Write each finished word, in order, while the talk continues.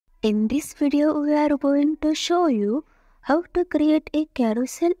In this video, we are going to show you how to create a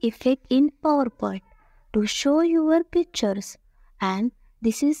carousel effect in PowerPoint to show your pictures. And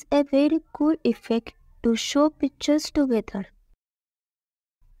this is a very cool effect to show pictures together.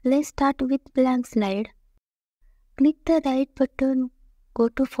 Let's start with blank slide. Click the right button, go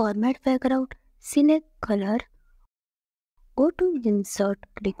to Format Background, select Color. Go to Insert,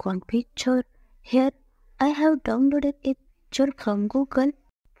 click on Picture. Here, I have downloaded a picture from Google.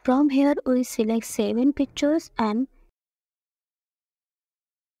 From here, we select 7 pictures and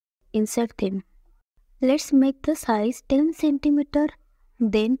insert them. Let's make the size 10 cm.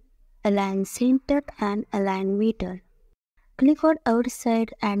 Then align center and align middle. Click on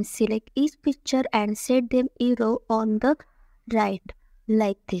outside and select each picture and set them a row on the right,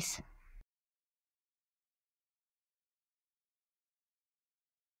 like this.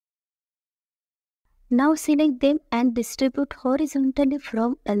 Now select them and distribute horizontally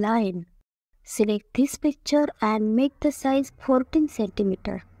from align. Select this picture and make the size 14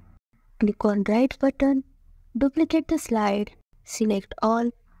 cm. Click on right button, duplicate the slide, select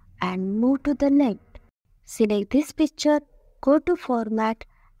all and move to the left. Select this picture, go to format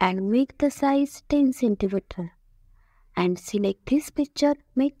and make the size 10 cm. And select this picture,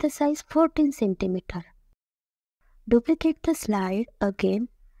 make the size 14 cm. Duplicate the slide again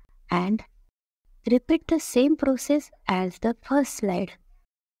and repeat the same process as the first slide.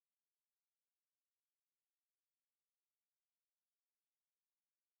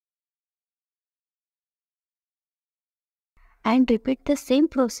 And repeat the same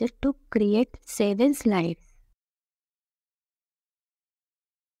process to create 7 slides.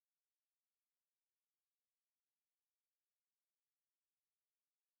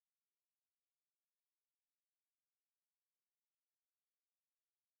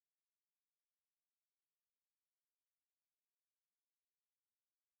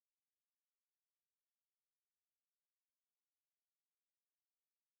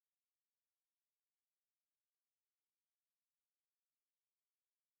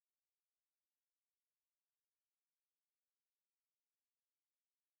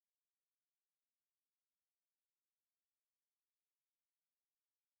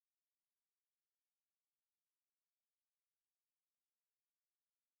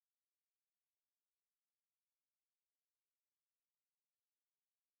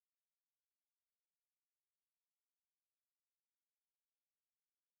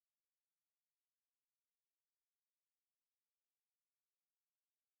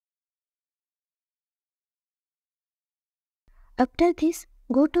 After this,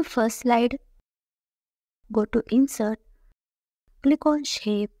 go to first slide, go to Insert, click on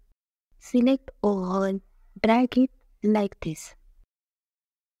Shape, select Oval, drag it like this.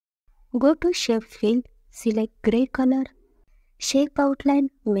 Go to Shape Fill, select Gray color, Shape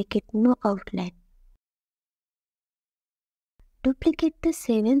Outline, make it no outline. Duplicate the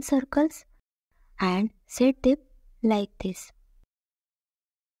 7 circles and set them like this.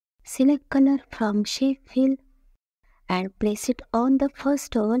 Select Color from Shape Fill and place it on the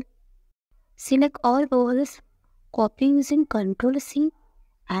first oval. Select all ovals, copy using Ctrl+C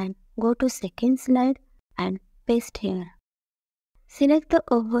and go to second slide and paste here. Select the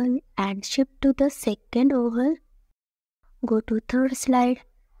oval and shift to the second oval. Go to third slide,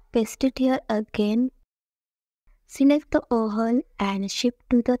 paste it here again. Select the oval and shift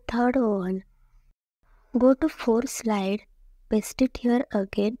to the third oval. Go to fourth slide, paste it here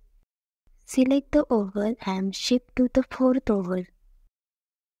again. Select the oval and shift to the fourth oval.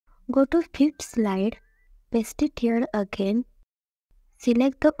 Go to fifth slide, paste it here again.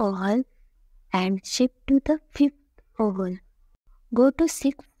 Select the oval and shift to the fifth oval. Go to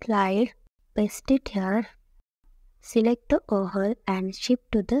sixth slide, paste it here. Select the oval and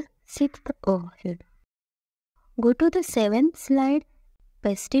shift to the sixth oval. Go to the seventh slide,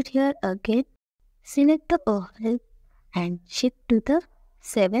 paste it here again. Select the oval and shift to the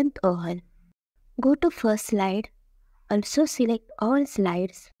seventh oval. Go to first slide, also select all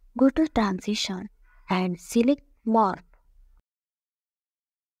slides. Go to Transition and select Morph.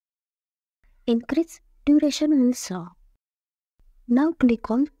 Increase duration also. Now click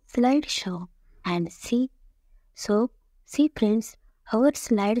on Slide Show and see. So, see friends, our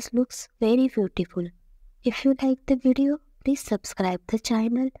slides looks very beautiful. If you like the video, please subscribe the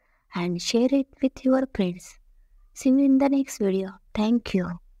channel and share it with your friends. See you in the next video. Thank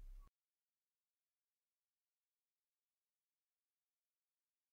you.